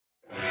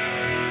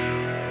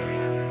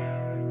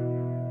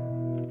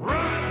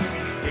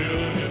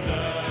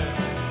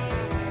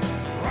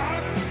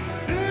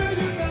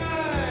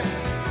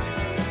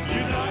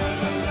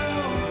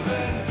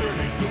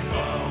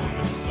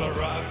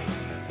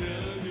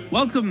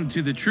Welcome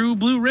to the True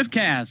Blue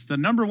Riffcast, the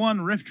number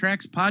one Riff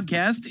Tracks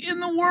podcast in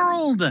the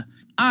world.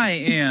 I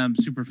am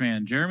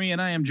Superfan Jeremy,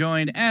 and I am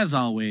joined, as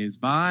always,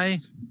 by...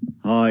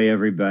 Hi,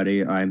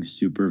 everybody. I'm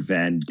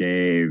Superfan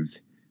Dave.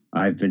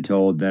 I've been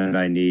told that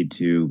I need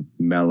to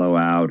mellow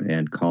out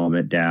and calm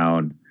it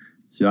down,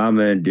 so I'm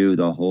going to do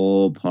the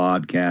whole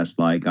podcast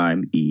like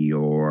I'm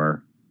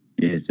Eeyore.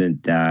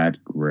 Isn't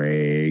that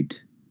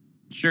great?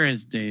 Sure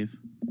is, Dave.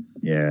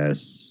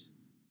 Yes.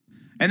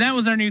 And that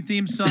was our new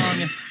theme song.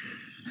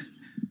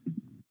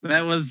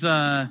 That was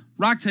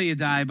Rock Till You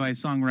Die by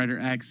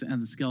Songwriter X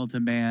and the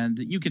Skeleton Band.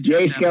 You can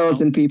check Yay,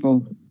 skeleton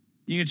people.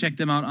 You can check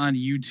them out on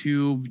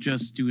YouTube.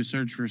 Just do a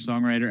search for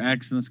Songwriter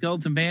X and the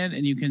Skeleton Band,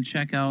 and you can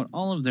check out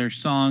all of their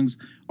songs.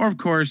 Or, of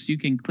course, you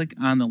can click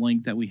on the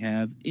link that we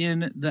have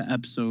in the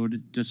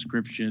episode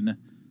description.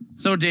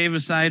 So, Dave,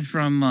 aside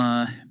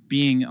from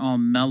being all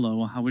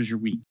mellow, how was your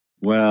week?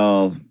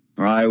 Well,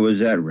 I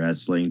was at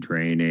wrestling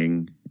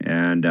training,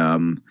 and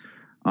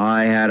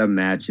I had a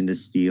match in a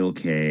steel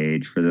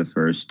cage for the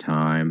first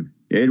time.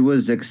 It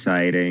was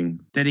exciting.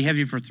 Did he have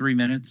you for 3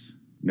 minutes?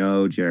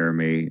 No,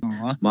 Jeremy.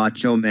 Aww.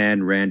 Macho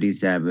Man Randy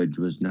Savage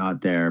was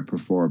not there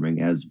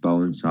performing as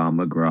Bonesaw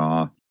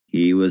McGraw.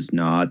 He was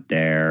not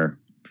there.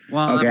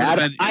 Well, okay,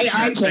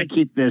 I can't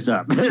keep this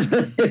up.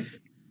 It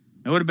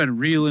would have been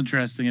real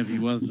interesting if he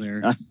was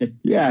there.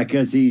 Yeah,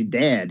 because he's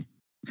dead.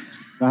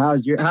 So how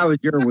was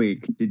your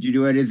week? Did you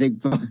do anything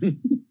fun?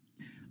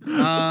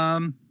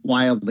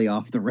 Wildly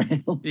off the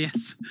rail.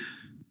 Yes.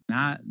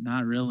 Not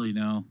really,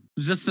 no.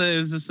 It was just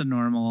a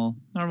normal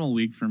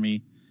week for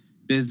me.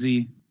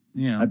 Busy,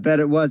 you know. I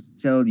bet it was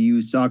until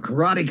you saw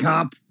Karate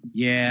Cop.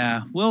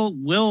 Yeah.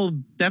 We'll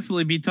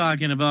definitely be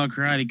talking about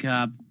Karate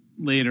Cop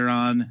later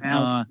on.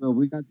 Well,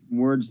 we got some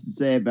words to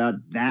say about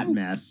that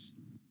mess.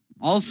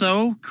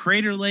 Also,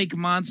 Crater Lake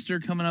Monster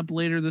coming up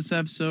later this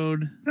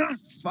episode.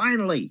 Yes,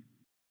 finally.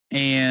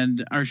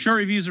 And our short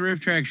reviews of Riff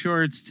Track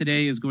Shorts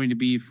today is going to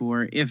be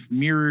for If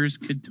Mirrors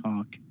Could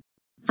Talk.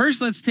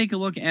 First, let's take a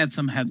look at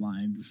some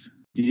headlines.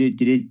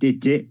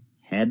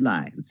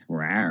 Headlines.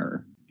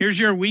 Rawr. Here's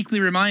your weekly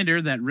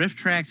reminder that Riff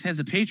Tracks has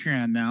a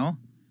Patreon now.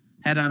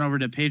 Head on over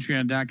to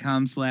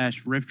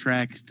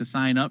patreon.com/rifftracks to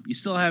sign up. You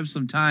still have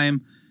some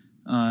time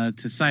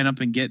to sign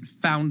up and get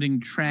founding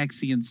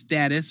Traxian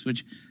status,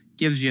 which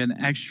gives you an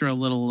extra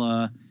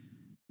little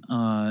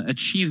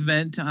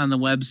achievement on the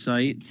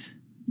website.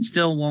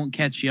 Still won't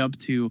catch you up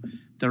to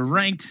the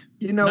ranked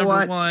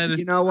number one.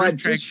 You know what?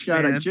 Just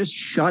shut up. Just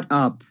shut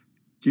up.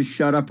 Just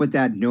shut up with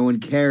that. No one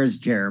cares,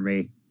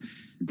 Jeremy.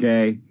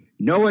 Okay?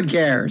 No one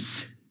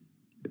cares.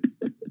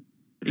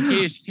 In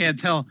case you can't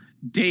tell,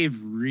 Dave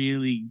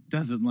really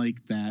doesn't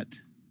like that.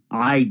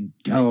 I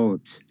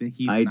don't.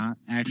 I not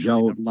actually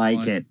don't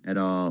like it at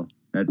all.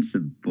 That's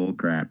some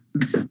bullcrap.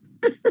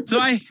 So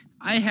I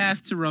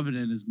have to rub it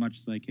in as much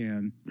as I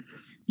can.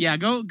 Yeah,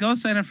 go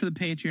sign up for the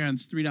Patreon.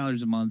 It's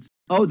 $3 a month.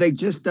 Oh, they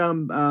just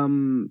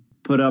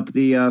put up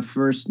the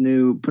first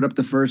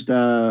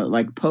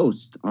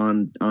post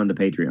on the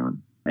Patreon,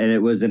 and it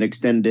was an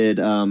extended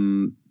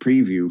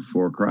preview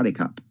for Karate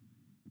Cop.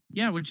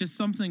 Yeah, which is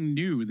something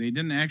new. They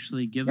didn't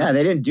actually give. Yeah,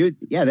 they didn't do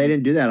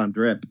that on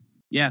Drip.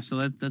 Yeah,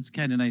 so that's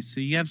kind of nice. So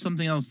you have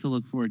something else to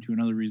look forward to.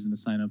 Another reason to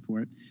sign up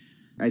for it.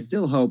 I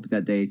still hope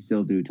that they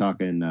still do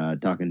talking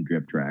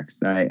Drip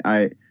tracks.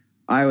 I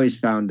always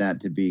found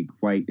that to be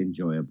quite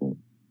enjoyable.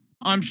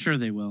 I'm sure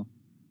they will.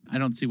 I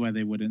don't see why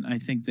they wouldn't. I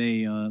think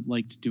they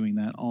liked doing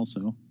that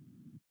also.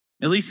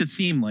 At least it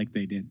seemed like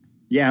they did.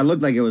 Yeah, it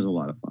looked like it was a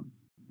lot of fun.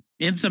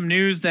 In some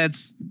news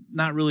that's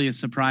not really a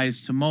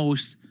surprise to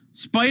most,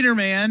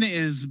 Spider-Man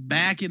is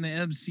back in the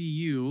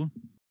MCU.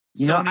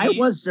 You know, I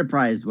was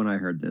surprised when I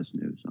heard this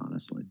news,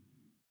 honestly.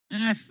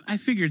 And I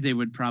figured they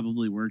would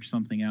probably work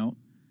something out.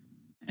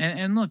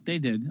 And look, they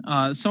did.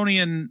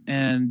 Sony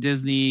and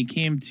Disney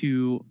came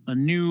to a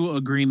new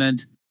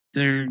agreement.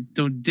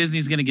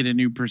 Disney's going to get a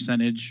new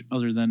percentage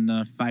other than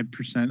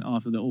 5%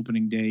 off of the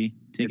opening day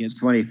tickets.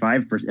 It's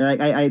 25%.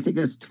 I think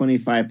it's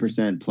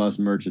 25% plus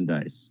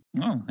merchandise.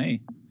 Oh, hey.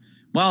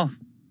 Well,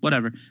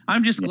 whatever.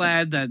 I'm just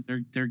glad that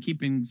they're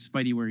keeping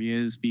Spidey where he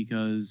is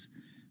because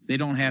they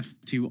don't have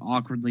to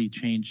awkwardly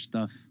change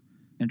stuff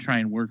and try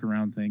and work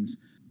around things.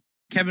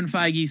 Kevin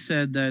Feige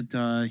said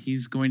that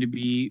he's going to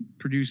be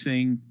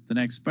producing the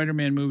next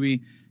Spider-Man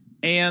movie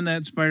and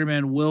that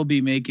Spider-Man will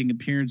be making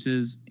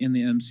appearances in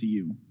the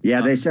MCU.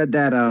 Yeah, they said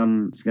that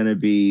it's going to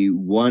be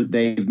one.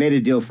 They've made a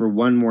deal for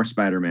one more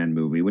Spider-Man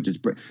movie, which is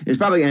it's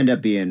probably end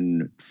up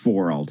being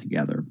 4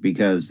 altogether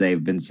because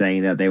they've been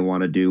saying that they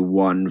want to do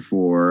one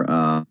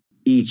for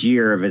each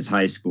year of his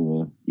high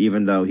school,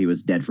 even though he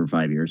was dead for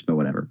 5 years, but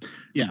whatever.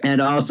 Yeah.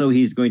 And also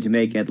he's going to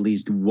make at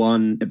least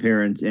one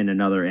appearance in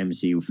another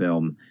MCU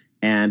film.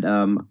 And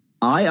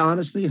I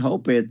honestly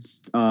hope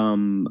it's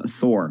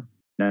Thor.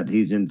 That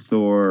he's in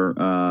Thor.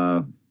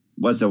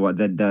 What's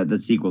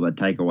the sequel that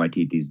Taika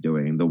Waititi's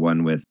doing? The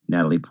one with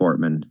Natalie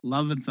Portman.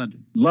 Love and Thunder.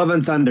 Love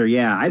and Thunder.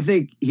 Yeah, I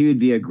think he would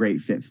be a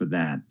great fit for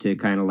that to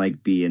kind of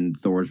like be in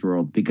Thor's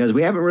world because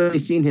we haven't really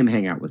seen him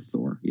hang out with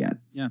Thor yet.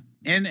 Yeah.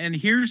 And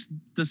here's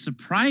the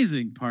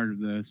surprising part of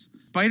this.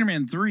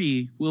 Spider-Man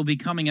 3 will be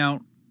coming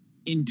out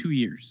in 2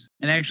 years.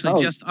 And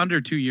actually just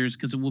under 2 years,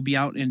 because it will be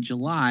out in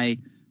July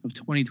of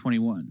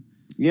 2021.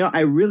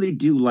 I really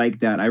do like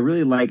that. I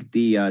really like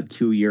the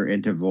 2-year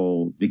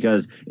interval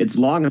because it's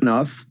long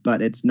enough,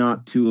 but it's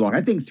not too long.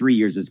 I think 3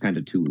 years is kind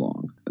of too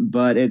long.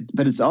 But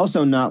it's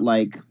also not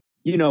like,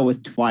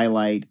 with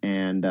Twilight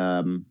and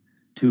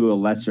to a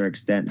lesser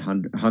extent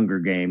Hunger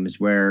Games,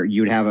 where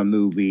you'd have a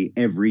movie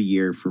every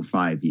year for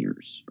 5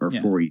 years or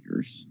 4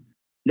 years.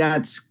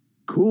 That's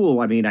cool,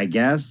 I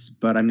guess.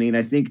 But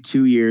I think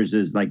 2 years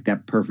is like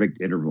that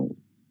perfect interval.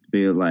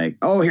 Be like,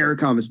 oh, here it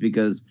comes,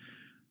 because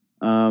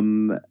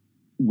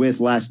with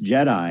The Last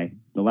Jedi,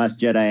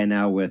 and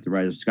now with The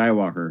Rise of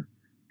Skywalker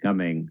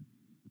coming,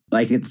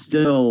 like, it's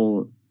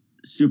still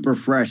super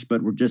fresh,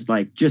 but we're just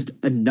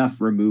enough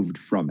removed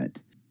from it.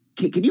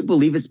 Can you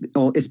believe it's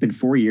been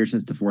 4 years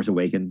since The Force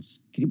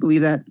Awakens? Can you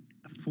believe that?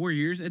 4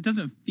 years? It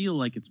doesn't feel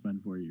like it's been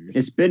 4 years.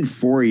 It's been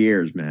 4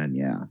 years, man.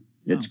 Yeah,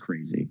 it's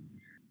crazy.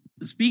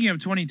 Speaking of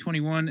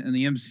 2021 and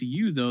the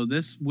MCU, though,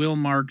 this will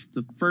mark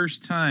the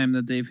first time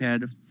that they've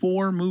had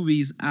 4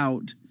 movies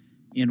out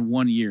in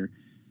 1 year.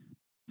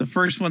 The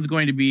first one's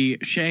going to be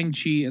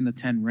Shang-Chi and the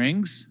Ten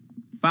Rings,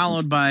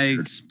 followed by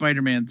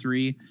Spider-Man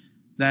 3,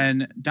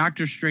 then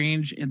Doctor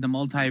Strange in the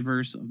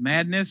Multiverse of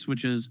Madness,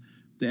 which is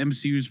the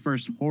MCU's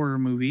first horror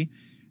movie,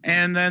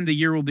 and then the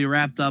year will be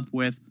wrapped up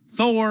with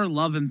Thor: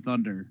 Love and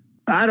Thunder.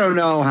 I don't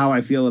know how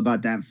I feel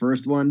about that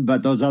first one,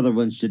 but those other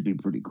ones should be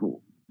pretty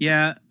cool.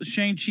 Yeah,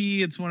 Shang-Chi,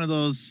 it's one of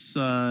those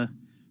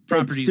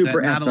properties that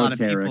not a lot of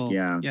people...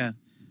 Yeah.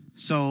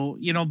 So,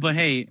 but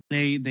hey,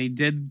 they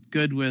did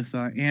good with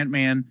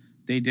Ant-Man.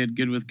 They did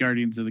good with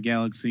Guardians of the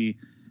Galaxy.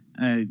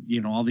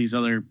 All these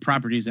other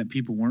properties that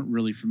people weren't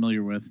really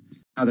familiar with.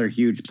 Other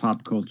huge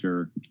pop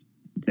culture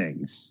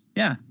things.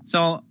 Yeah.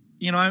 So,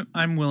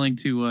 I'm willing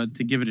to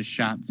give it a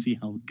shot and see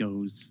how it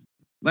goes.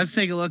 Let's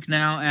take a look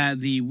now at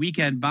the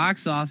weekend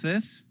box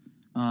office.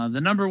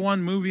 The number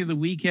one movie of the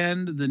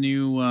weekend, the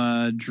new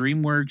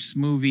DreamWorks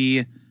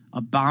movie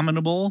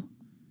Abominable.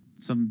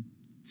 Some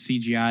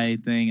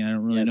CGI thing. I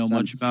don't really know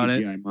much about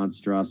it. CGI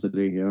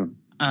monstrosity, yeah.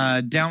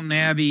 Downton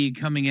Abbey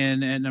coming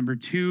in at number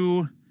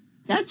 2.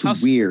 That's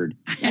weird.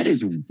 That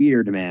is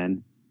weird,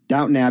 man.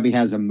 Downton Abbey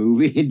has a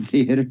movie in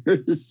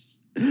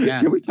theaters.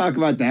 Yeah. Can we talk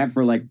about that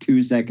for like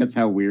 2 seconds?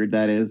 How weird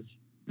that is.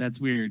 That's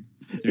weird.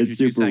 It's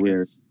super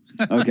weird.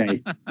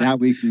 Okay, now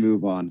we can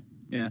move on.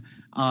 Yeah.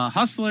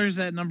 Hustlers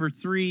at number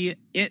 3,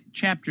 It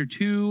Chapter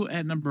 2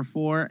 at number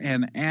 4,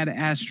 and Ad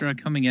Astra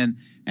coming in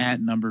at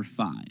number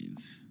 5.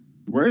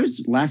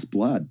 Where's Last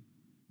Blood?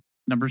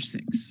 Number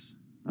 6.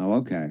 Oh,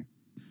 okay.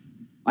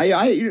 I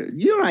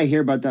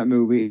hear about that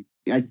movie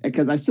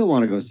because I still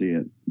want to go see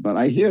it, but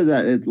I hear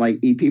that it's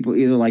like people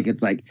either like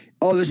it's like,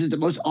 oh, this is the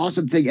most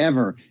awesome thing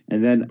ever,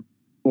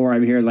 or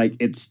I'm hearing like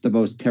it's the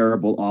most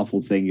terrible,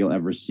 awful thing you'll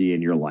ever see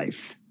in your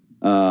life.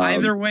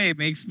 Either way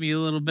makes me a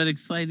little bit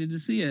excited to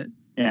see it.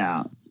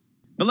 Yeah.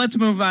 But let's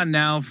move on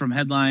now from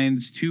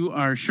headlines to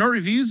our short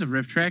reviews of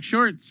Riff Track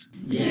Shorts.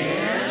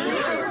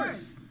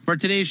 Yes. For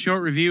today's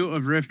short review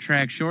of Riff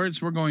Track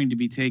Shorts, we're going to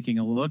be taking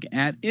a look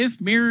at If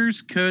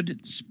Mirrors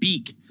Could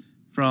Speak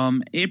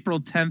from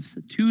April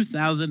 10th,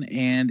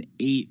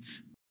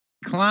 2008.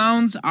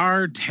 Clowns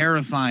are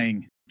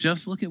terrifying.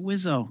 Just look at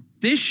Wizzo.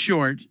 This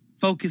short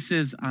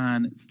focuses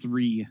on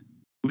 3.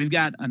 We've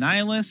got a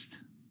nihilist,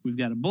 we've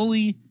got a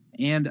bully,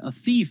 and a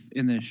thief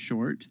in this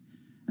short.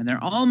 And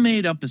they're all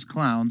made up as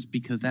clowns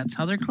because that's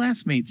how their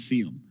classmates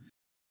see them.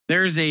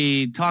 There's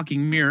a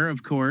talking mirror,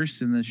 of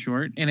course, in this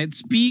short, and it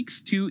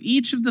speaks to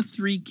each of the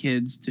 3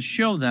 kids to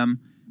show them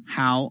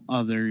how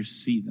others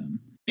see them.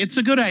 It's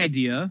a good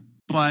idea,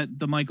 but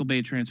the Michael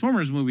Bay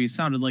Transformers movie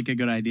sounded like a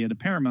good idea to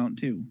Paramount,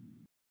 too.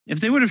 If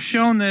they would have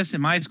shown this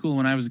in my school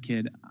when I was a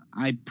kid,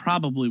 I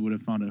probably would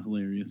have found it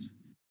hilarious.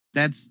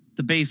 That's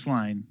the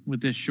baseline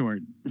with this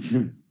short.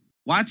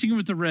 Watching it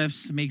with the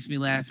riffs makes me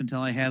laugh until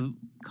I have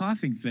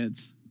coughing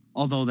fits,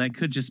 although that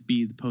could just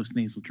be the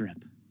post-nasal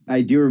drip.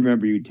 I do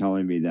remember you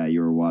telling me that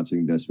you were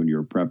watching this when you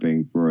were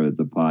prepping for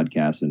the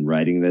podcast and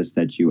writing this,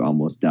 that you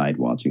almost died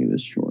watching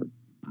this short.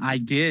 I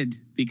did,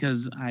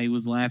 because I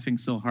was laughing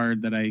so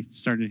hard that I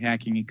started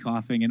hacking and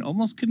coughing and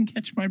almost couldn't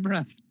catch my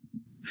breath.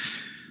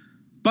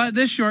 But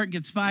this short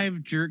gets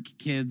 5 jerk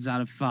kids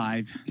out of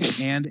 5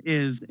 and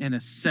is an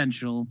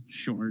essential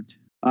short.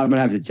 I'm going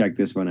to have to check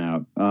this one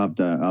out. I'll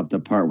have to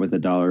part with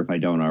 $1 if I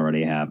don't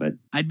already have it.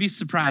 I'd be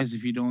surprised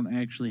if you don't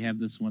actually have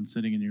this one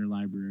sitting in your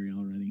library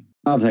already.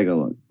 I'll take a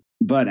look,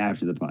 but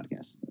after the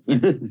podcast.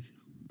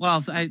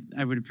 Well,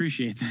 I would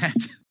appreciate that.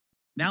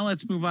 Now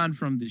let's move on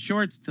from the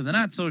shorts to the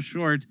not so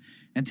short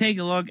and take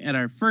a look at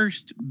our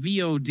first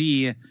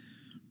VOD,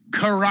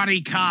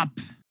 Karate Cop.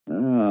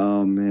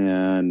 Oh,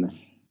 man.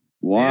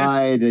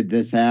 Why did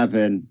this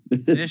happen?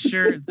 This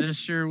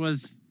sure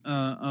was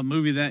a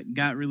movie that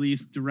got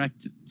released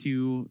direct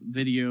to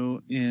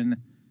video in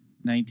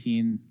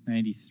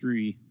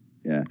 1993.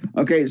 Yeah.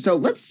 Okay, so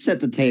let's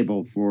set the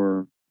table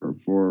for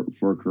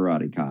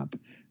Karate Cop.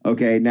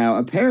 Okay, now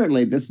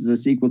apparently this is a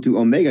sequel to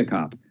Omega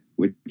Cop,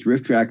 which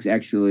RiffTrax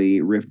actually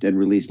riffed and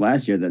released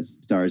last year that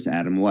stars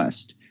Adam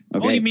West.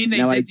 Okay. Oh, you mean they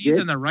now, did these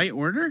in the right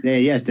order?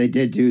 Yes, they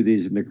did do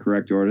these in the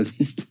correct order.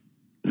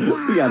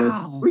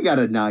 Wow. we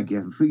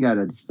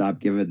gotta stop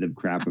giving them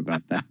crap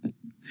about that.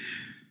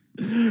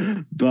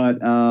 But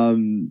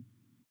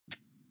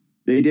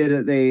they did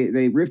it.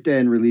 They riffed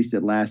and released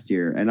it last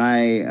year, and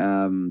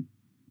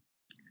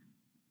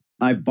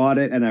I bought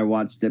it and I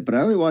watched it, but I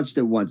only watched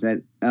it once,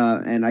 and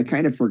I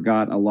kind of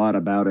forgot a lot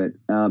about it.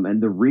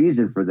 And the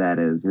reason for that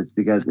is it's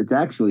because it's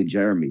actually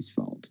Jeremy's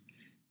fault,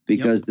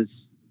 because the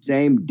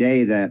same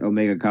day that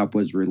Omega Cop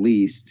was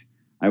released,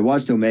 I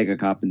watched Omega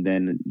Cop, and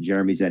then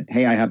Jeremy said,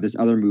 "Hey, I have this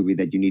other movie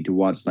that you need to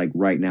watch like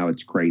right now.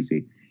 It's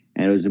crazy,"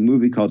 and it was a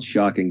movie called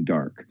Shocking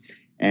Dark.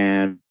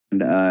 And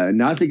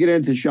not to get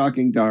into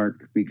Shocking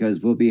Dark because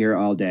we'll be here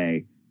all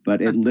day,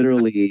 but it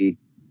literally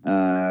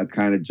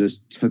kind of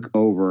just took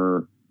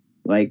over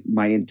like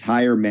my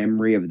entire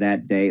memory of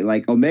that day.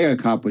 Like Omega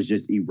Cop was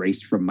just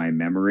erased from my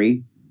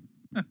memory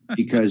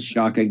because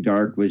Shocking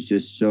Dark was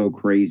just so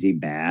crazy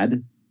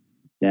bad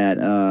that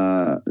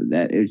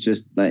it's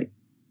just like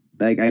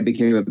I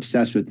became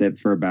obsessed with it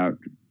for about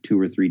 2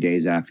 or 3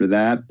 days after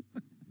that.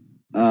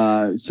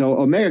 So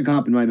Omega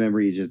Cop in my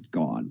memory is just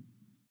gone.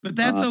 But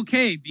that's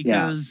okay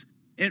because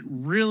it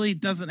really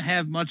doesn't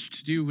have much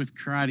to do with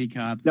Karate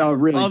Cop. No, it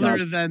really other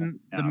doesn't. Than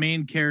the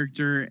main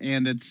character,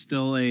 and it's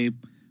still a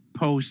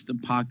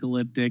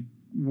post-apocalyptic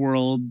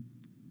world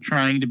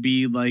trying to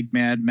be like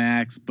Mad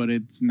Max, but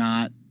it's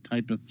not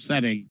type of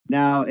setting.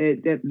 Now,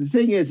 the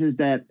thing is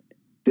that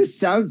this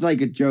sounds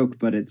like a joke,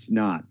 but it's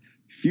not.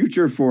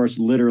 Future Force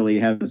literally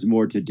has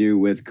more to do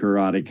with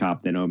Karate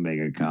Cop than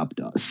Omega Cop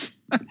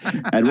does.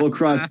 And we'll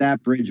cross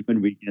that bridge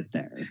when we get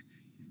there.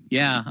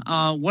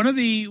 Yeah, one of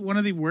the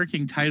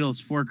working titles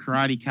for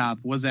Karate Cop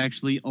was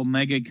actually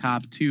Omega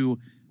Cop 2: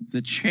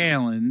 The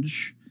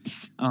Challenge.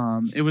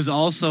 It was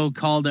also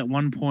called at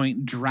one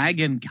point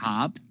Dragon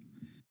Cop,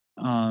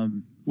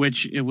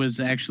 which it was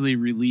actually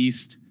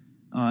released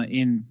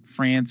in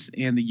France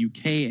and the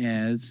UK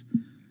as.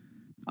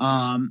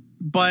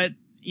 But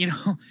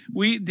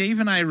Dave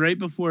and I, right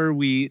before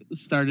we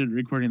started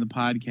recording the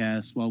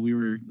podcast, while we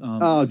were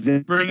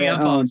bringing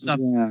up all this stuff,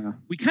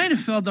 we kind of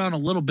fell down a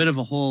little bit of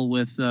a hole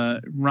with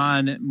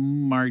Ron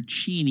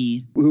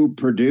Marchini, who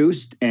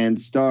produced and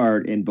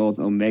starred in both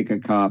Omega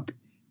Cop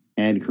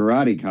and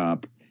Karate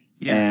Cop.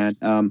 Yes.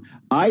 And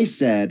I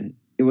said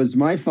it was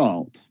my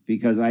fault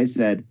because I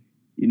said,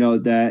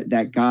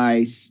 that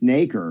guy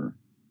Snaker,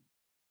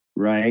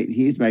 right?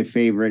 He's my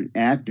favorite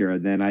actor.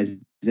 And then I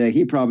said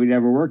he probably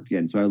never worked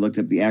again. So I looked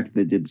up the actor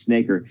that did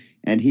Snaker,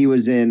 and he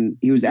was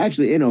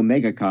actually in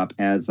Omega Cop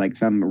as like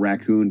some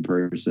raccoon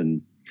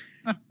person,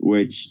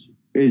 which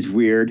is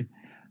weird.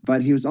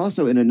 But he was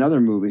also in another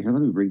movie. Here,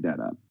 let me bring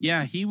that up.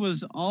 Yeah, he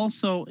was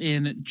also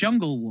in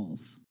Jungle Wolf,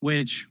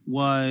 which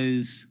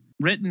was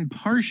written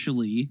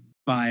partially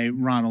by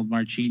Ronald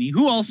Marchini,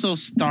 who also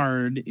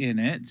starred in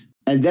it.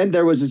 And then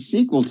there was a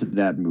sequel to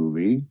that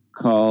movie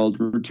called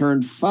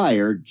Return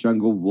Fire,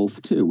 Jungle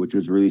Wolf 2, which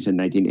was released in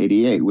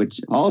 1988, which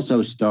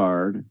also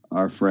starred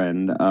our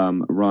friend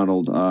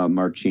Ronald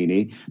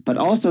Marchini, but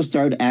also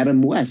starred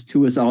Adam West, who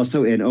was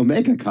also in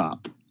Omega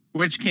Cop.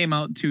 Which came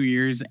out 2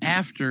 years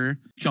after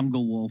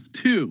Jungle Wolf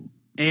 2.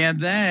 And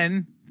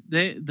then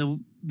the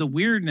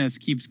weirdness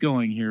keeps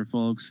going here,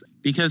 folks,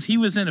 because he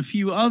was in a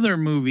few other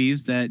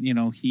movies that,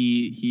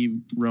 he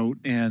wrote,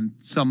 and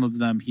some of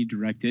them he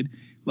directed,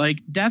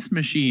 like Death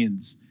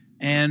Machines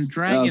and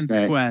Dragon's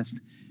Quest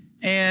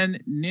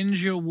and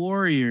Ninja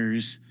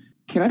Warriors.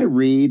 Can I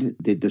read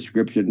the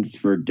descriptions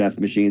for Death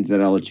Machines?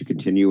 Then I'll let you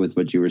continue with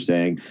what you were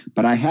saying.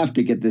 But I have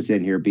to get this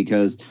in here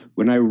because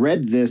when I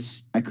read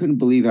this, I couldn't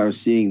believe I was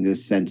seeing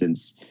this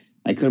sentence.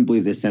 I couldn't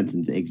believe this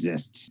sentence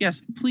exists.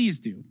 Yes, please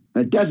do.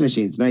 Death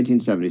Machines,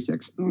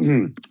 1976.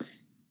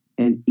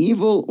 An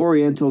evil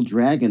Oriental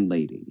dragon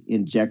lady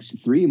injects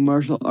 3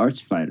 martial arts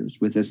fighters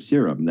with a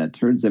serum that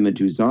turns them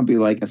into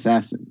zombie-like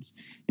assassins,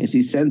 and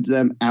she sends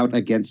them out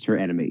against her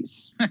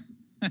enemies.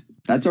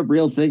 That's a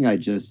real thing I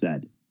just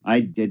said.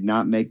 I did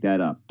not make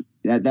that up.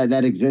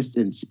 That exists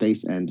in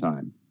space and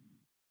time.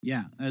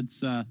 Yeah,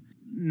 it's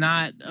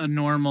not a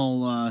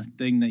normal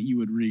thing that you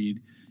would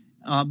read.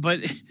 But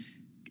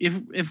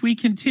if we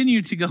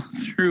continue to go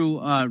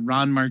through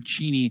Ron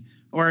Marchini,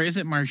 or is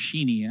it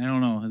Marchini? I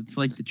don't know. It's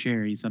like the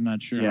cherries. I'm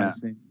not sure how to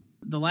say it.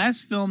 The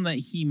last film that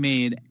he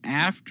made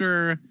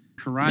after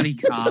Karate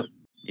Cop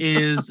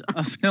is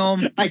a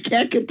film I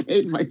can't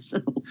contain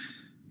myself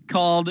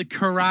called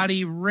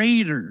Karate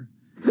Raider.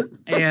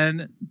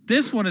 And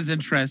this one is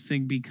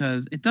interesting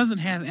because it doesn't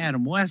have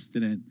Adam West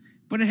in it,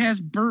 but it has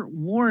Burt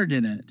Ward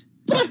in it.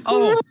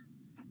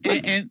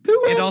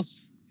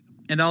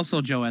 And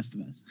also Joe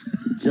Estevez.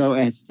 Joe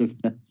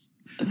Estevez.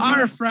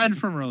 Our friend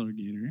from Roller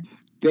Gator.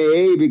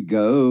 Baby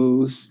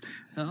Ghost.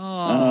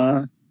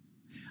 I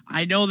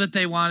know that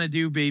they want to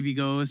do Baby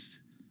Ghost.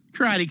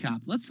 Karate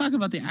Cop. Let's talk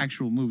about the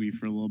actual movie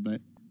for a little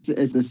bit.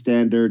 It's the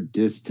standard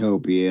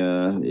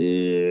dystopia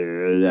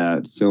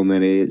that so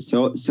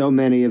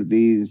many of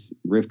these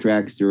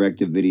RiffTrax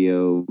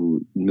direct-to-video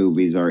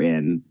movies are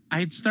in. I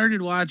had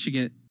started watching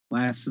it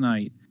last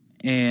night,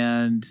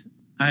 and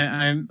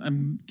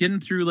I'm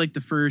getting through like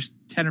the first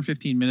 10 or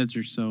 15 minutes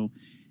or so,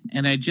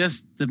 and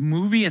the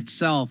movie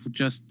itself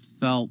just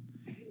felt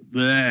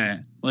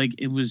bleh. Like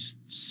it was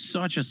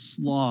such a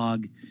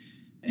slog,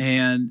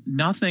 and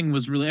nothing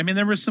was really, I mean,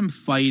 there was some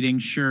fighting,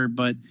 sure,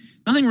 but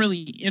nothing really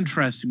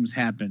interesting was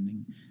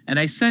happening. And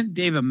I sent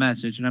Dave a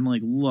message, and I'm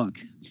like, look,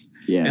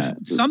 Yeah.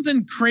 if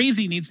something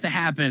crazy needs to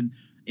happen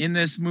in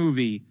this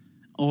movie,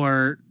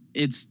 or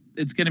it's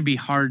going to be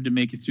hard to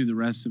make it through the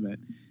rest of it.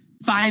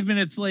 5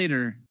 minutes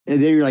later,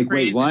 And then you're like,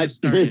 wait, craziness what?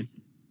 started,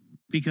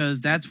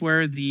 because that's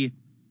where the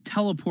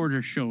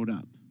teleporter showed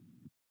up.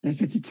 Like,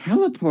 it's a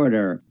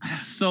teleporter.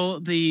 So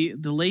the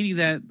lady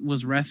that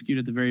was rescued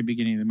at the very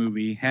beginning of the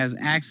movie has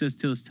access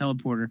to this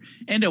teleporter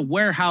and a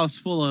warehouse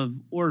full of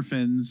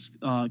orphans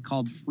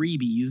called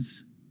freebies.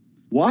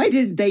 Why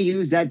didn't they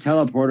use that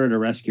teleporter to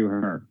rescue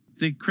her?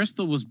 The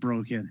crystal was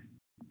broken.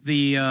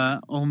 The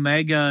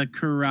Omega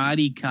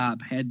Karate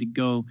Cop had to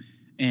go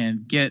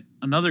and get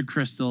another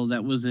crystal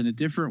that was in a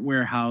different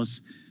warehouse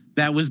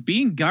that was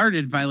being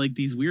guarded by like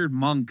these weird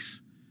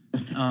monks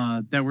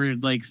that were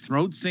like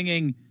throat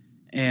singing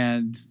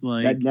and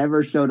like That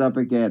never showed up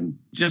again.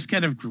 just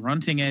kind of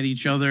grunting at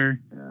each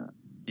other. Yeah.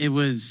 It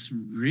was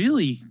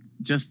really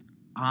just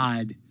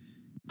odd.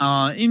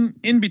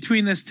 In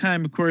between this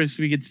time, of course,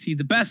 we get to see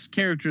the best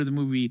character of the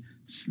movie,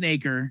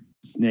 Snaker,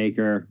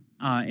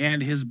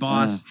 and his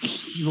boss,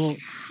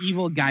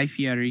 evil Guy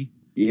Fieri.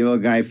 Evil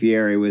Guy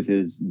Fieri with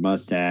his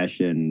mustache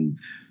and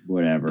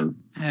whatever.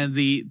 And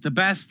the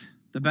best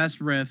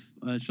riff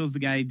shows the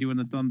guy doing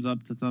the thumbs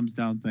up to thumbs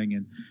down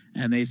thing,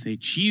 and they say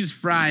cheese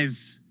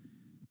fries,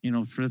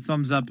 for the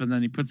thumbs up, and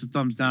then he puts the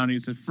thumbs down and he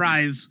says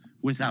fries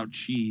without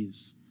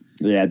cheese.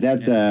 Yeah,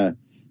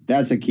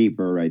 that's a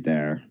keeper right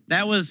there.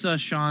 That was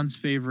Sean's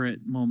favorite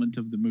moment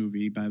of the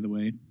movie, by the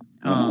way.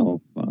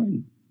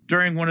 Fun.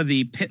 During one of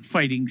the pit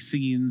fighting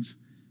scenes,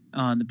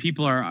 the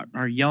people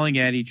are yelling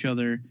at each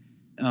other.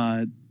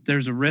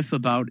 There's a riff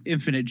about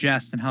Infinite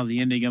Jest and how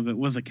the ending of it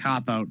was a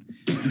cop out.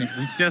 And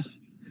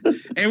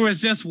it was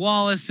just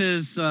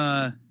Wallace's.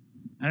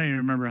 I don't even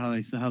remember how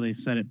they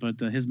said it, but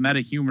his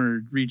meta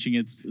humor reaching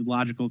its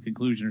logical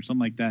conclusion or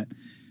something like that.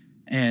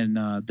 And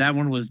that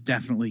one was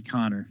definitely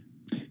Connor.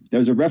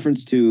 There's a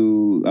reference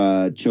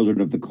to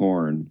Children of the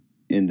Corn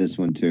in this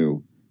one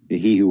too.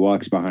 He who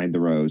walks behind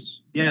the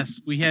rose. Yes,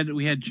 we had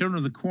Children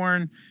of the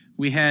Corn.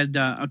 We had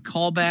a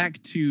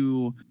callback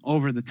to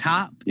Over the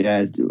Top.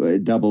 Yeah, a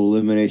double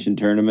elimination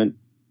tournament.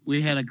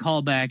 We had a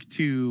callback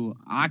to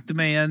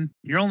Octoman.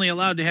 You're only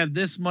allowed to have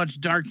this much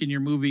dark in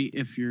your movie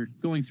if you're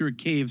going through a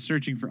cave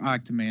searching for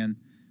Octoman.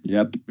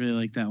 Yep. Really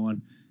like that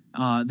one.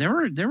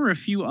 There were a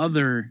few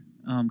other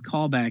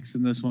callbacks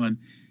in this one.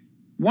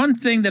 One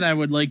thing that I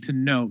would like to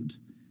note,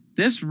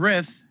 this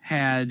riff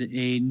had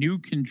a new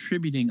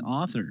contributing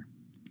author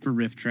for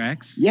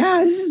RiffTrax.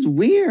 Yeah, this is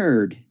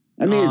weird.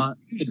 I mean,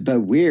 it's good,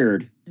 but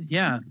weird.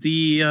 Yeah,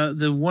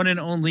 the one and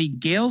only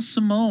Gail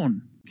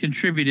Simone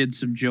contributed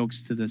some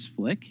jokes to this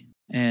flick,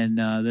 and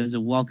there's a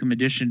welcome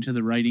addition to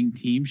the writing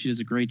team. She does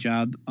a great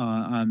job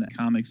on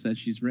comics that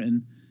she's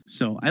written.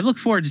 So I look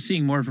forward to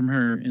seeing more from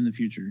her in the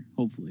future,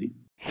 hopefully.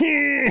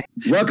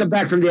 Welcome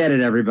back from the edit,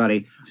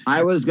 everybody.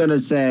 I was going to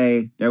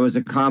say there was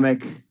a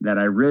comic that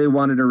I really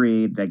wanted to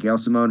read that Gail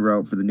Simone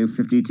wrote for the New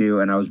 52,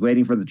 and I was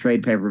waiting for the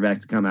trade paperback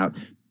to come out.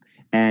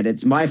 And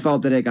it's my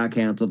fault that it got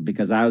canceled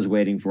because I was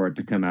waiting for it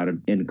to come out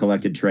in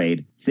collected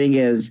trade. Thing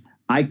is,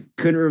 I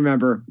couldn't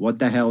remember what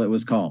the hell it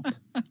was called.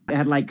 It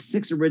had like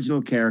 6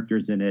 original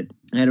characters in it,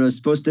 and it was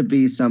supposed to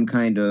be some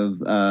kind of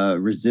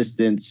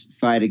resistance,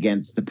 fight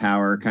against the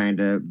power kind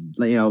of,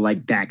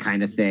 like that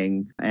kind of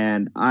thing.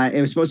 And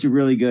it was supposed to be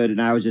really good,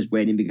 and I was just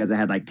waiting because I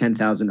had like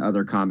 10,000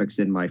 other comics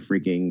in my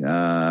freaking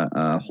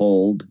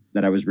hold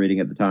that I was reading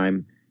at the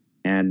time.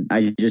 And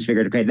I just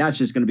figured, okay, that's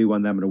just going to be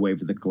one that I'm going to wait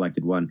for the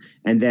collected one.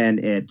 And then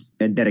it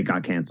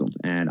got canceled,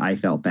 and I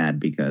felt bad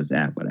because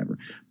whatever.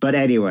 But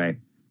anyway.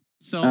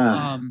 So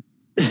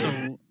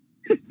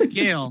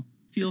Gail,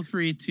 feel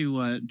free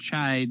to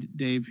chide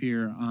Dave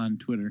here on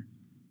Twitter.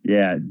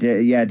 Yeah,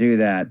 do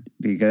that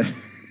because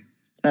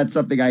that's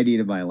something I need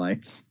in my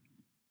life.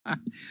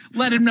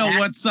 Let him know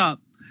what's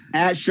up.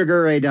 At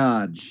Sugar Ray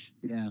Dodge.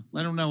 Yeah,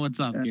 let him know what's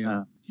up,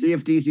 Gail. See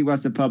if DC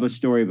wants to publish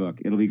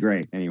Storybook. It'll be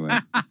great. Anyway,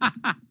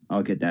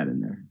 I'll get that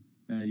in there.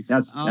 Nice.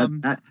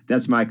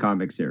 That's my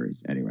comic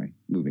series. Anyway,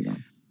 moving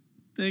on.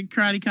 The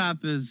Karate Cop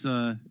is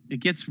it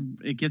gets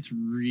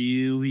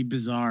really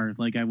bizarre,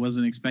 like I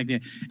wasn't expecting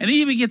it. And it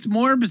even gets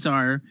more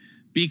bizarre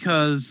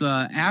because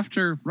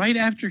right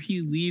after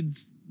he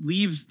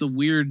leaves the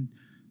weird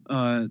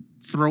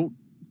throat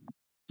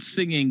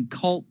singing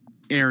cult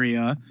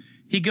area,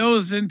 he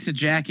goes into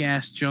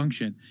Jackass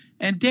Junction.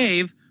 And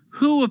Dave,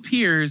 who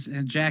appears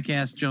in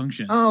Jackass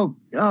Junction?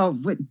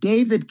 But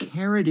David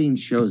Carradine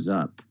shows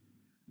up.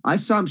 I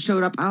saw him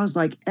showed up. I was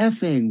like,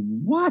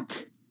 effing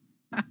what?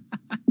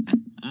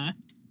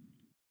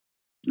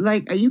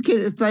 Like, are you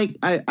kidding? It's like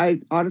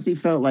I honestly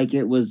felt like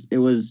it was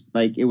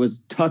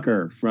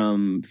Tucker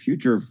from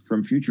Future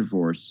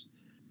Force.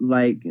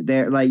 Like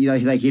they're like,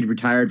 like he'd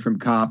retired from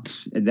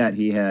cops and that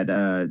he had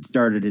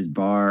started his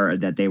bar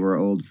and that they were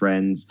old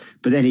friends,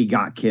 but then he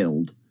got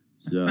killed.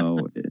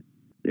 So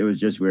it was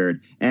just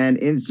weird. And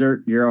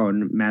insert your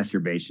own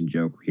masturbation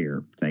joke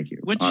here. Thank you.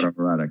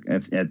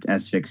 Autoerotic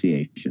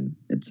asphyxiation,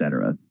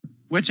 etc.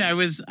 Which I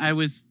was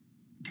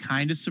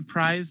kind of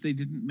surprised they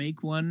didn't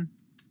make one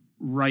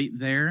right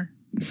there.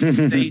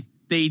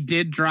 They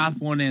did drop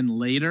one in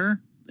later.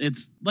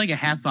 It's like a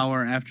half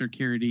hour after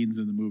Carradine's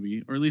in the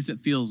movie, or at least it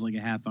feels like a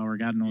half hour.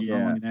 God knows how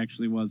long it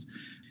actually was.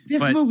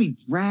 This movie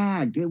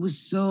dragged. It was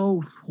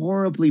so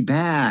horribly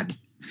bad.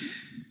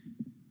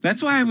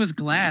 That's why I was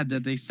glad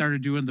that they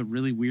started doing the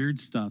really weird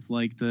stuff,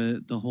 like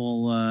the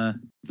whole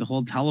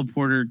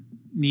teleporter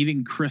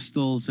needing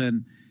crystals,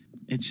 and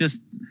it's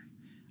just,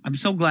 I'm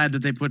so glad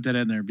that they put that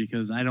in there,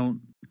 because I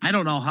don't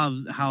know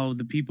how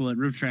the people at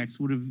Roof Tracks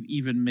would have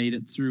even made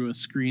it through a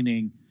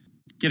screening,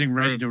 getting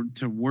ready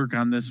to work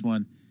on this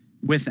one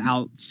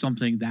without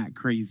something that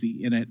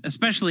crazy in it,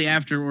 especially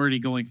after already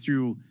going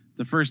through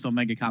the first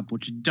Omega Cop,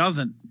 which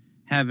doesn't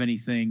have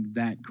anything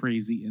that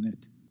crazy in it.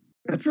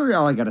 That's really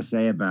all I got to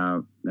say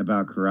about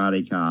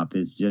Karate Cop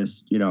is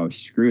just,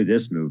 screw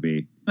this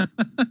movie.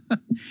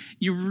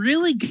 You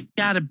really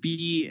got to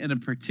be in a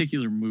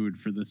particular mood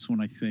for this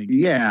one, I think.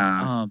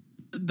 Yeah.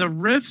 The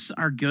riffs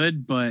are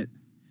good, but...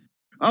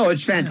 Oh,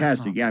 it's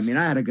fantastic. Yeah, I mean,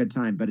 I had a good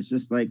time, but it's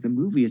just like the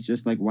movie is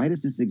just like, why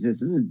does this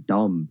exist? This is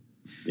dumb.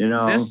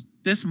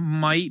 This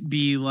might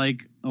be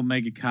like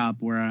Omega Cop,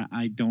 where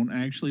I don't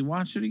actually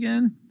watch it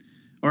again,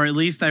 or at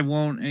least I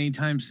won't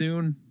anytime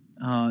soon.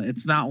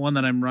 It's not one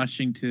that I'm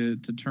rushing to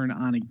turn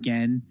on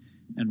again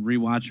and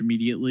rewatch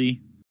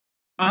immediately.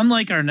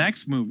 Unlike our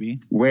next movie,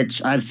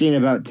 which I've seen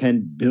about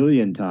 10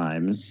 billion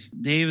times.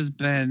 Dave has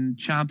been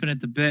chomping at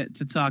the bit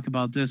to talk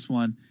about this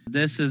one.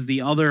 This is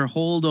the other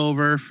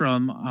holdover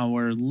from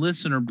our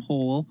listener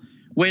poll,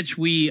 which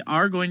we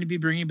are going to be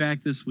bringing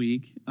back this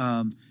week.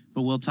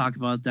 But we'll talk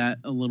about that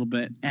a little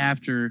bit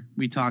after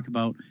we talk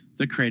about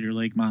the Crater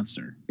Lake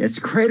Monster. It's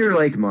Crater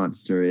Lake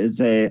Monster. It's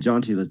a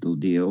jaunty little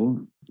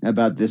deal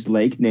about this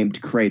lake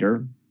named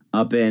Crater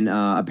up in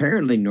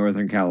apparently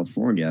Northern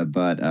California.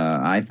 But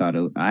I thought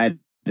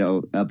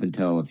up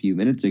until a few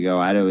minutes ago,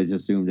 I'd always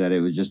assumed that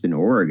it was just in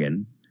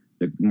Oregon,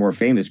 the more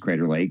famous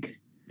Crater Lake.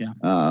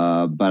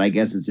 Yeah. But I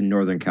guess it's in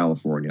Northern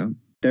California.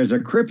 There's a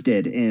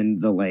cryptid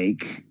in the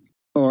lake,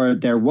 or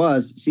there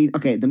was. See,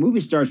 okay, the movie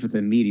starts with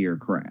a meteor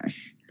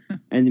crash.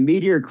 And the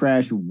meteor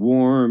crash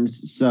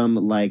warms some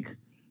like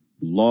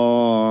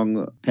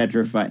long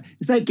petrified.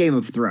 It's like Game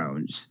of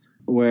Thrones,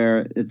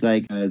 where it's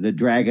like the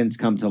dragons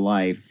come to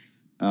life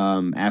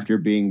after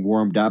being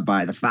warmed up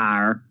by the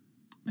fire.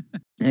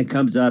 It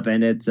comes up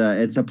and it's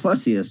a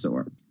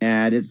plesiosaur,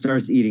 and it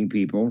starts eating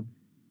people.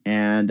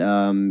 And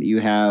you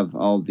have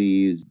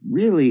this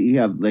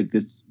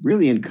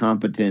really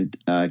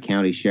incompetent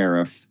county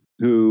sheriff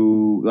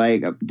who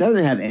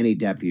doesn't have any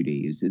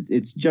deputies.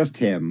 It's just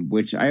him,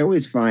 which I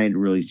always find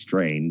really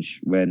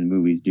strange when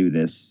movies do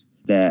this,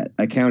 that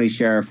a county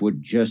sheriff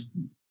would just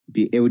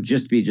be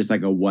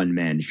like a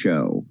one-man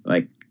show.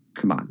 Like,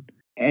 come on.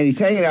 And he's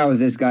hanging out with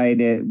this guy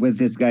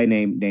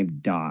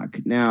named Doc.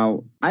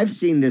 Now, I've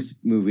seen this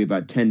movie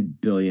about 10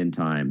 billion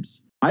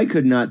times. I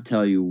could not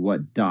tell you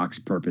what Doc's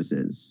purpose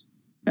is.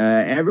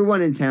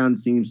 Everyone in town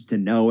seems to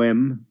know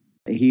him.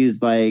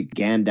 He's like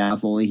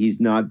Gandalf, only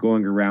he's not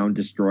going around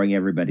destroying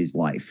everybody's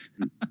life.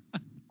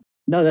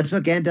 No, that's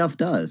what Gandalf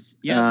does.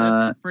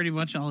 Yeah, that's pretty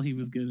much all he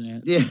was good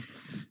at. Yeah.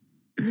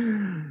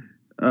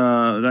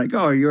 Like,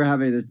 oh, you're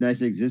having this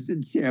nice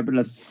existence? Yeah, I'm going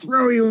to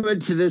throw you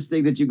into this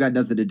thing that you've got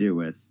nothing to do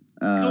with.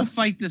 Go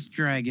fight this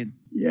dragon.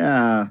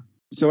 Yeah.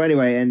 So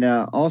anyway, and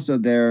also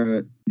there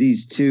are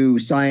these two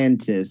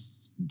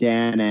scientists,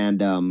 Dan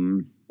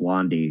and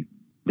Blondie.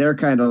 They're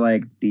kind of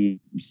like the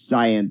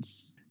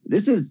science.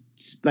 This is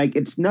like,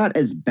 it's not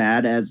as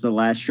bad as The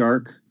Last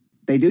Shark.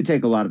 They do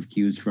take a lot of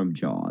cues from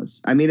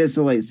Jaws. I mean, it's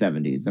the late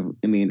 70s.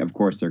 I mean, of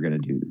course they're going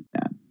to do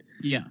that.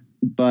 Yeah.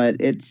 But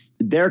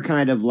they're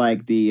kind of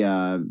like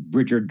the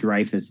Richard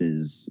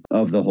Dreyfuses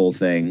of the whole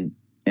thing.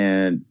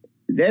 And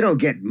they don't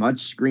get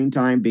much screen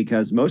time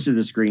because most of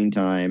the screen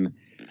time,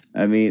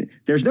 I mean,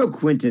 there's no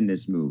Quint in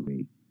this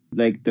movie.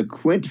 Like, the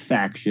Quint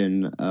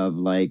faction of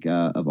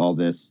all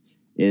this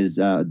is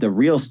the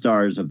real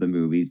stars of the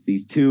movies.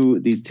 These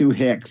two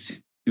hicks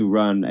who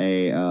run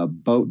a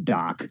boat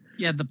dock.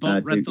 Yeah, the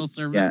boat rental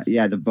service.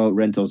 Yeah, the boat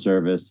rental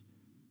service.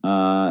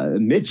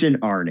 Mitch and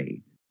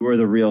Arnie, who are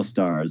the real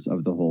stars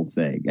of the whole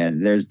thing.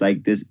 And there's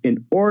like this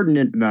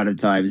inordinate amount of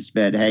time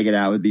spent hanging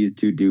out with these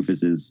two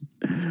doofuses.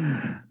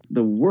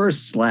 The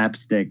worst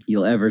slapstick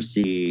you'll ever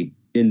see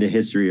in the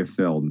history of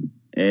film.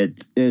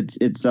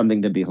 It's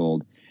something to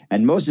behold.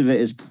 And most of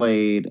it is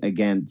played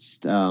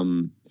against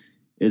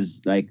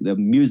is like the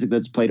music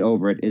that's played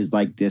over it is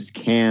like this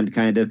canned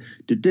kind of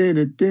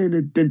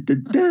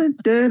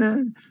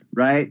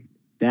right?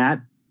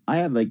 I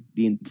have like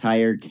the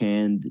entire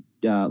canned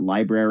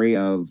library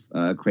of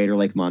Crater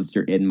Lake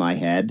Monster in my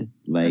head,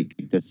 like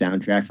the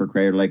soundtrack for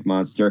Crater Lake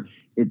Monster.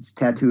 It's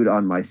tattooed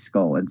on my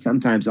skull, and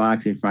sometimes I'll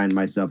actually find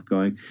myself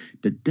going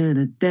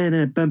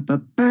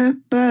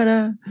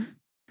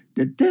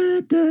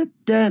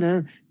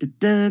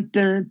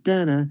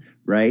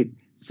right.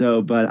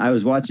 So, but I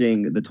was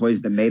watching The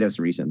Toys That Made Us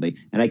recently,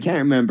 and I can't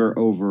remember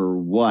over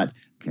what.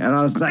 And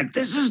I was like,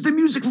 this is the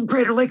music from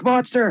Crater Lake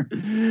Monster.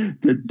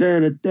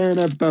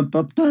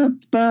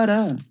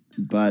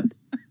 But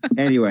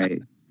anyway,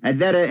 and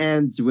then it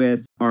ends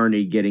with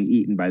Arnie getting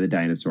eaten by the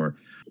dinosaur.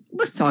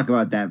 Let's talk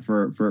about that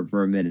for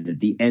a minute.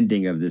 The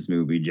ending of this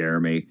movie,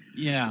 Jeremy.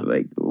 Yeah.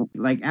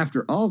 Like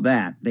after all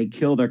that, they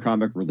kill their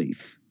comic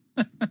relief.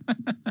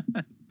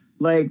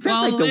 Like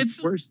that's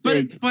the worst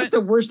thing. That's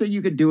the worst thing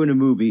you could do in a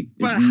movie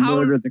is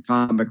murder the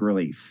comic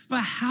relief.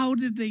 But how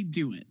did they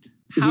do it?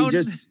 How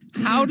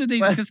did they?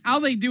 Because how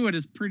they do it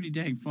is pretty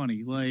dang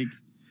funny. Like,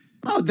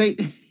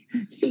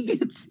 he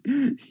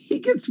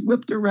gets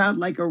whipped around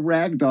like a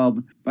rag doll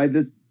by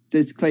this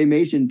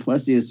claymation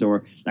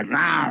plesiosaur, like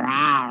rah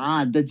rah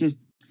rah, that just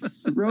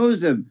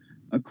throws him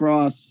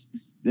across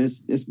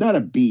this. It's not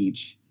a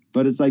beach,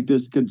 but it's like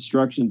this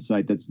construction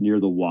site that's near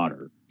the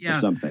water. Yeah. Or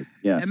something.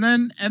 Yeah. And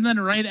then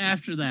right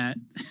after that,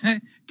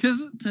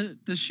 because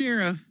the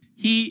sheriff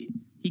he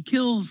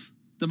kills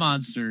the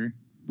monster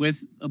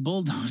with a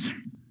bulldozer.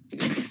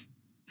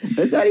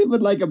 It's not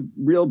even like a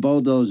real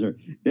bulldozer.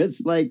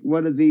 It's like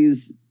one of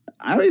these.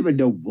 I don't even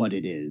know what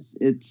it is.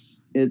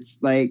 It's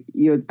like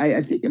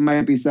I think it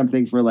might be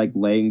something for like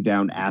laying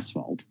down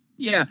asphalt.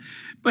 Yeah,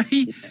 but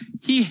he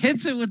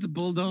hits it with the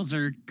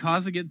bulldozer,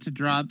 causing it to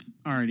drop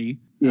Arnie.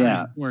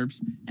 Yeah,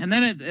 corpse, and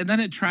then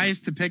it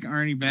tries to pick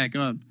Arnie back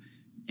up,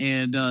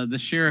 and the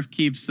sheriff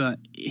keeps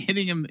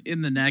hitting him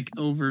in the neck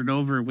over and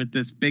over with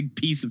this big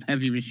piece of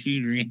heavy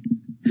machinery.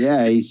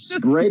 Yeah, he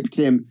scraped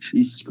him.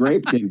 He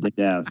scraped him to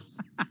death.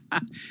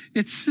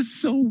 It's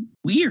just so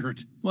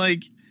weird.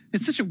 Like,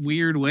 it's such a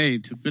weird way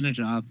to finish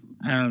off.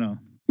 I don't know.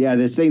 Yeah,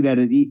 this thing that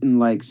had eaten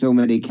like so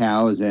many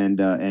cows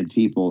and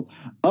people.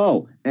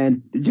 Oh,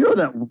 and did you know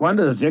that one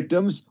of the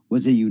victims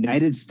was a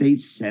United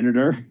States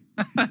senator?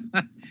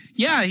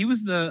 Yeah, he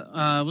was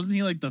wasn't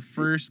he like the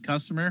first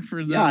customer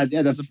for the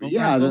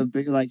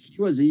like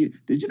he was a.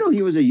 Did you know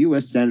he was a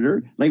U.S.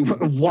 senator? Like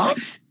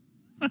what?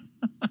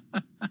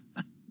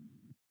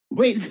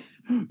 Wait,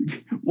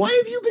 why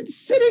have you been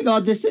sitting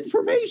on this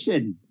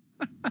information?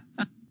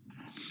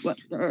 What?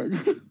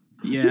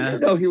 Yeah. Did you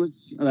know he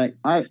was like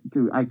I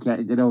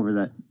can't get over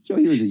that. So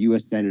he was a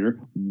U.S. senator.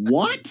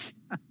 What?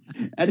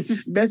 And it's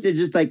this message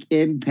just like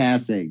in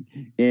passing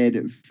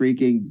in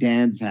freaking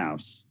Dan's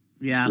house.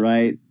 Yeah.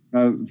 Right.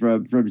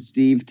 From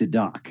Steve to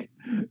Doc.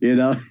 You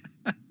know.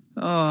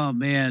 Oh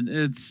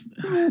man,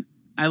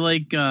 I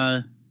like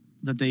that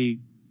they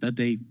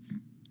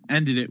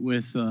ended it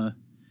with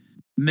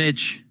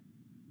Mitch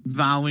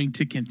vowing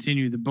to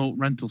continue the boat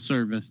rental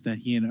service that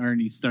he and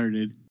Arnie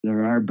started.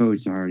 There are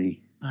boats,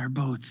 Arnie. Our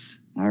boats.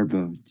 Our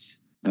boats.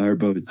 Our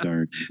boats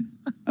are.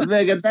 I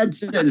mean, if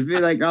that's it, it's be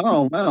like,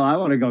 oh well, I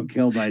want to go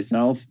kill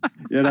myself.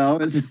 You know.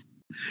 It's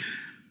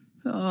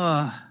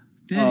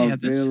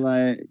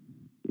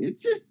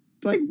just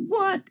like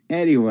what?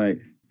 Anyway,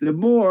 the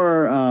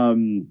more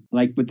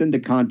like within the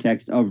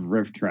context of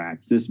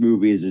RiffTrax, this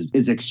movie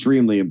is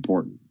extremely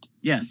important.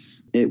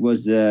 Yes, it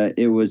was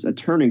a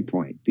turning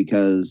point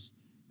because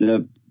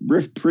the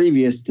riff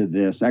previous to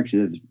this,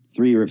 actually the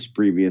 3 riffs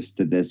previous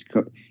to this,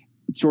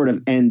 sort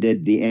of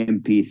ended the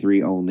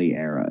MP3 only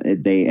era.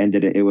 They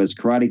ended it. It was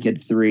Karate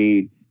Kid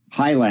 3,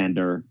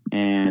 Highlander,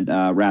 and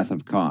Wrath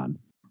of Khan.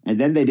 And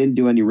then they didn't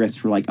do any riffs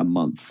for like a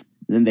month.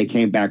 And then they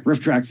came back.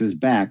 RiffTrax is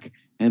back,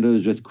 and it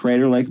was with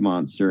Crater Lake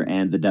Monster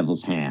and The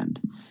Devil's Hand.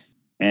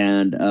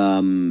 And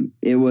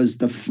it was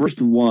the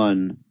first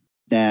one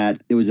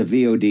that it was a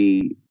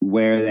VOD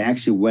where they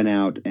actually went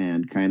out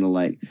and kind of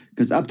like,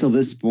 because up till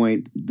this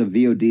point, the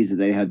VODs that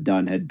they had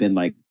done had been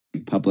like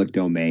public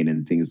domain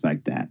and things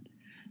like that.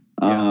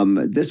 Yeah.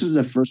 This was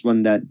the first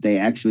one that they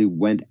actually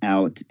went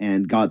out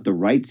and got the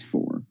rights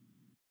for.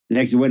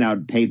 They actually went out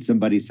and paid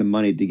somebody some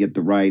money to get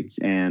the rights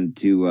and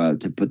to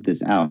put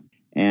this out.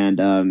 And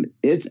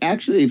it's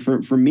actually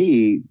for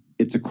me,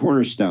 it's a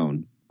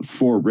cornerstone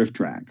for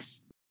RiffTrax.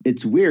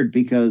 It's weird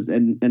because,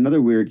 and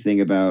another weird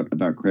thing about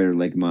Crater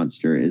Lake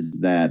Monster is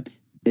that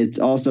it's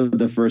also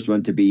the first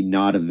one to be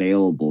not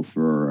available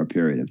for a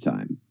period of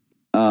time.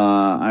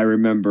 I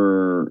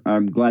remember,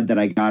 I'm glad that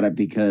I got it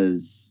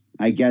because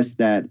I guess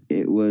that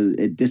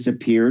it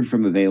disappeared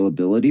from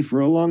availability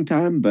for a long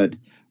time, but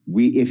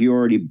if you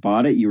already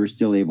bought it, you were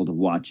still able to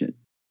watch it.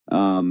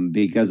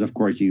 Because of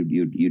course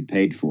you'd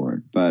paid for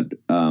it, but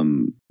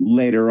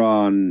later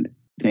on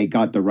they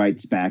got the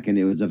rights back and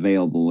it was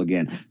available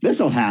again. This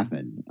will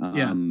happen.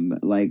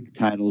 Like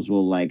titles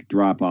will like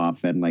drop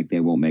off and like they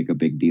won't make a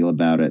big deal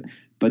about it.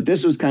 But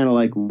this was kind of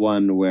like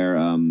one where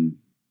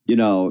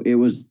it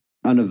was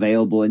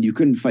unavailable and you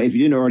couldn't if you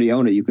didn't already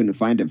own it, you couldn't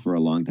find it for a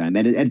long time.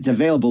 And it's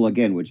available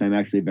again, which I'm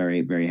actually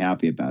very, very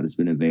happy about. It's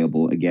been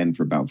available again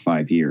for about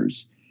 5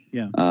 years.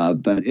 Yeah.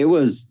 But it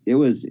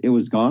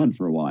was gone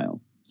for a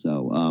while.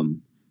 So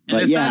and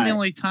it's not the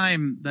only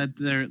time that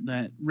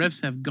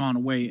riffs have gone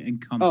away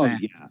and come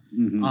back. Yeah.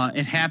 Mm-hmm.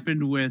 It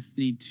happened with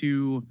the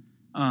two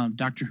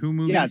Doctor Who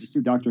movies. Yeah, the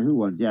two Doctor Who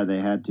ones. Yeah, they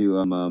had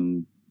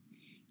to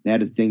they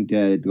had a thing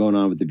going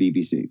on with the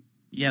BBC.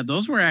 Yeah,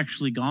 those were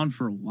actually gone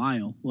for a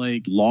while,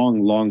 like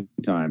long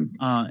time.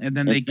 And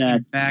then they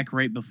came back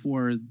right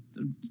before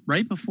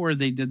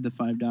they did the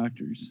Five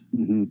Doctors,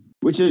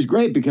 which is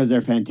great because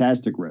they're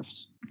fantastic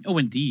riffs. Oh,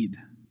 indeed.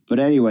 But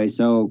anyway,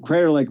 so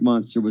Crater Lake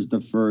Monster was the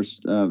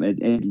first.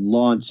 It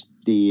launched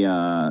the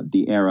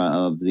era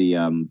of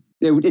the.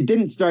 It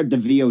didn't start the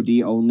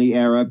VOD only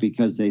era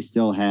because it's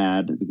still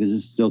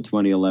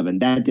 2011.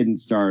 That didn't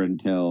start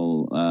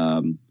until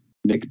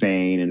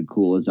McBain and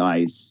Cool as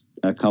Ice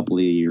a couple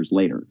of years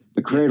later.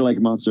 The Crater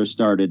Lake Monster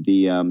started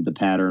the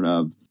pattern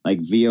of like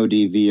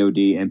VOD,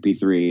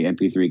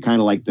 MP3, kind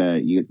of like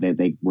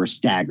they were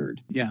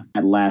staggered. Yeah.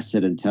 That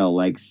lasted until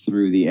like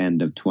through the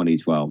end of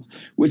 2012,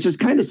 which is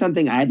kind of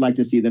something I'd like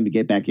to see them to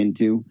get back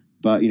into.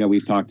 But,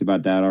 we've talked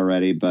about that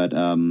already. But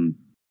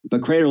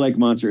Crater Lake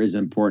Monster is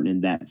important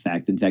in that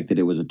fact, that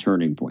it was a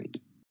turning point.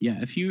 Yeah.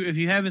 If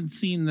you haven't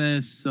seen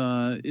this,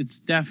 it's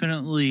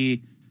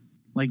definitely,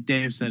 like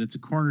Dave said, it's a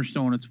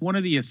cornerstone. It's one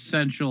of the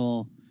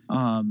essential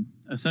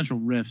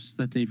riffs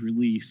that they've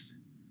released.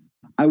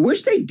 I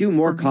wish they do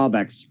more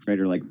callbacks to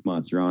Crater Lake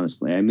Monster.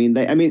 Honestly, I mean,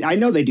 I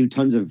know they do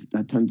tons of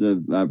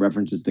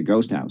references to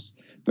Ghost House,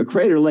 but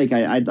Crater Lake,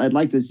 I'd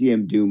like to see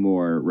him do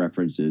more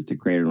references to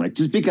Crater Lake,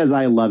 just because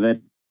I love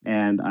it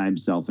and I'm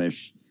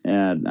selfish,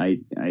 and I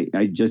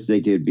just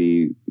think it'd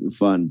be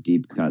fun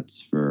deep cuts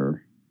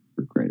for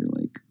Crater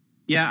Lake.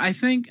 Yeah, I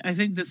think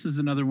this is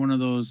another one of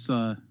those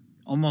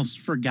almost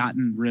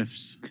forgotten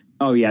riffs.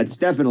 Oh yeah, it's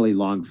definitely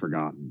long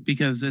forgotten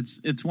because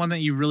it's one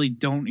that you really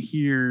don't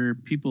hear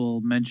people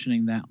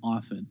mentioning that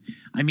often.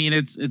 I mean,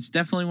 it's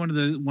definitely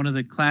one of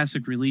the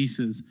classic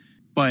releases,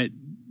 but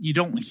you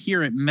don't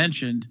hear it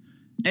mentioned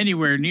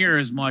anywhere near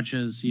as much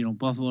as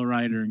Buffalo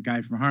Rider and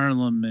Guy from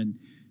Harlem and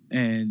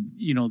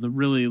the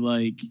really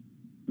like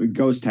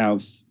Ghost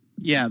House.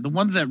 Yeah, the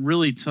ones that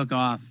really took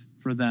off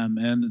for them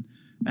and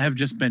have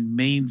just been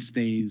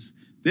mainstays.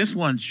 This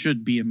one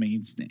should be a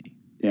mainstay.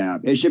 Yeah,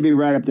 it should be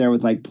right up there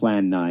with like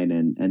Plan 9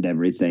 and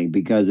everything,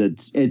 because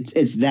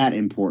it's that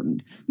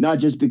important. Not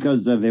just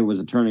because of it was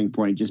a turning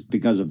point, just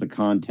because of the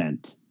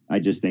content. I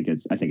think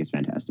it's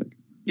fantastic.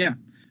 Yeah.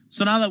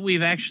 So now that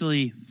we've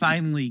actually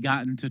finally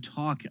gotten to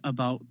talk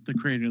about the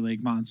Crater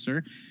Lake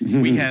Monster,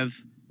 we have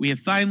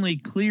finally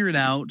cleared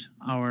out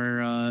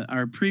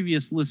our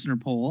previous listener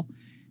poll,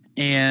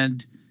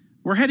 and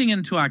we're heading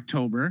into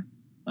October.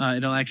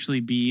 It'll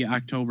actually be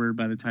October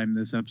by the time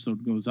this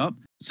episode goes up.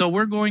 So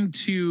we're going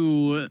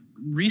to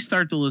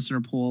restart the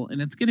listener poll,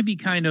 and it's going to be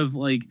kind of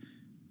like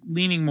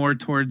leaning more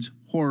towards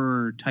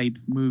horror type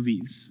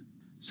movies.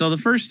 So the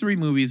first three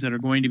movies that are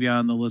going to be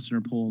on the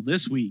listener poll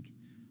this week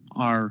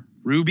are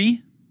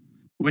Ruby,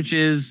 which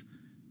is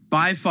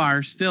by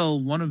far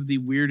still one of the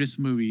weirdest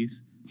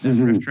movies that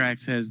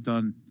RiffTrax has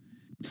done.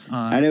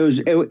 And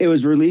it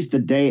was released the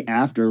day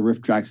after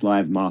RiffTrax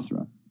Live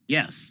Mothra.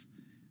 Yes.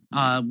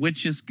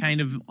 Which is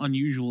kind of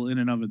unusual in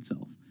and of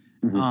itself.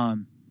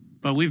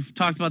 But we've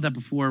talked about that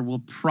before.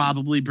 We'll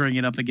probably bring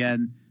it up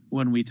again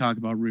when we talk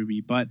about Ruby.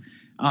 But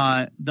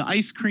The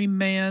Ice Cream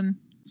Man,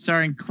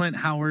 starring Clint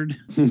Howard.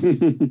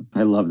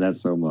 I love that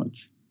so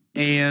much.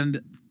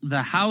 And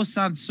The House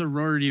on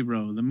Sorority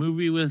Row, the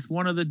movie with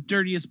one of the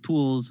dirtiest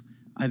pools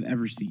I've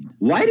ever seen.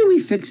 Why do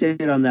we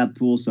fixate on that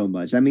pool so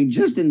much? I mean,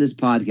 just in this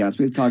podcast,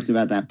 we've talked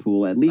about that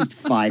pool at least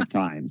 5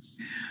 times.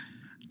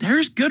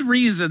 There's good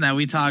reason that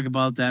we talk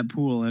about that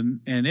pool,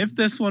 and if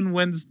this one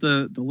wins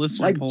the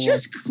listener poll,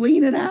 just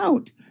clean it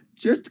out.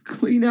 Just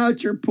clean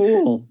out your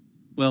pool.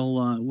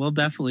 We'll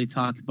definitely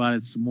talk about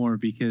it some more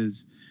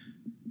because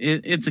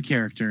it's a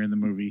character in the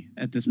movie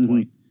at this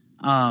point.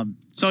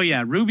 So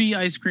yeah, Ruby,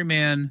 Ice Cream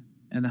Man,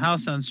 and The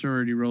House on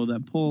Sorority Row.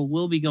 That poll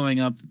will be going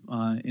up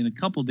in a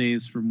couple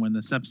days from when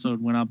this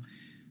episode went up.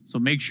 So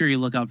make sure you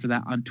look out for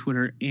that on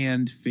Twitter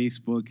and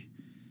Facebook.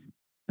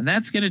 And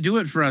that's going to do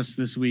it for us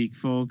this week,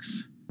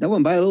 folks. That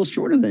went by a little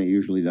shorter than it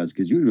usually does,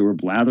 because usually we're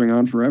blathering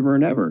on forever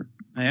and ever.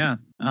 Yeah.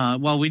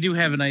 Well, we do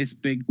have a nice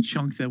big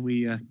chunk that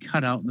we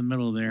cut out in the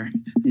middle there.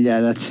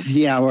 Yeah,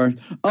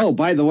 oh,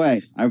 by the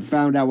way, I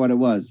found out what it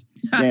was.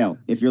 Dale,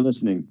 if you're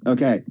listening.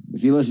 Okay.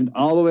 If you listened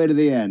all the way to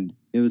the end,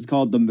 it was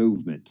called The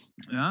Movement.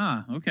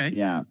 Ah, okay.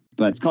 Yeah,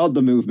 but it's called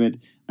The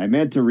Movement. I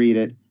meant to read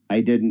it.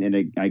 I didn't,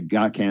 and I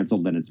got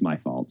canceled, and it's my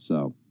fault.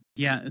 So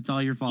yeah, it's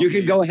all your fault. You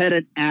can go ahead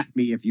and at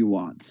me if you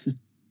want.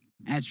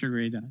 At Sugar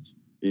Ray Dodge.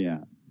 Yeah.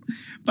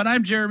 But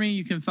I'm Jeremy.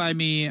 You can find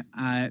me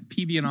at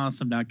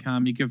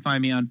pbandawesome.com. You can find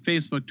me on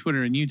Facebook,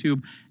 Twitter, and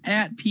YouTube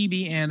at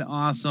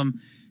pbandawesome.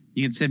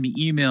 You can send me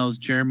emails,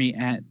 jeremy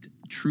at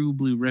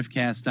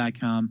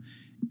trueblueriffcast.com.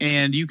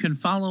 And you can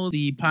follow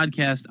the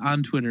podcast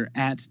on Twitter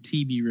at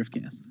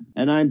tbriffcast.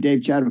 And I'm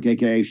Dave Chadwick,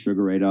 a.k.a.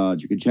 Sugar Ray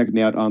Dodge. You can check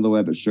me out on the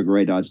web at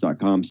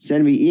sugarraydodge.com.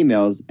 Send me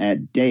emails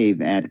at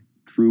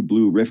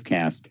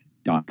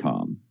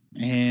dave@trueblueriffcast.com.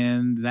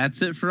 And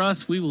that's it for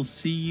us. We will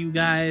see you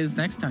guys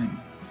next time.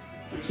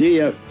 See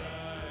ya.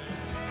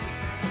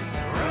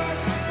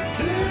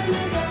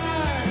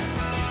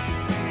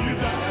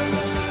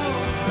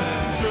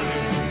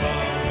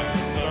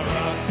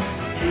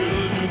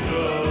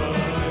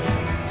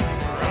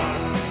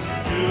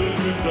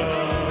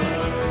 Rock,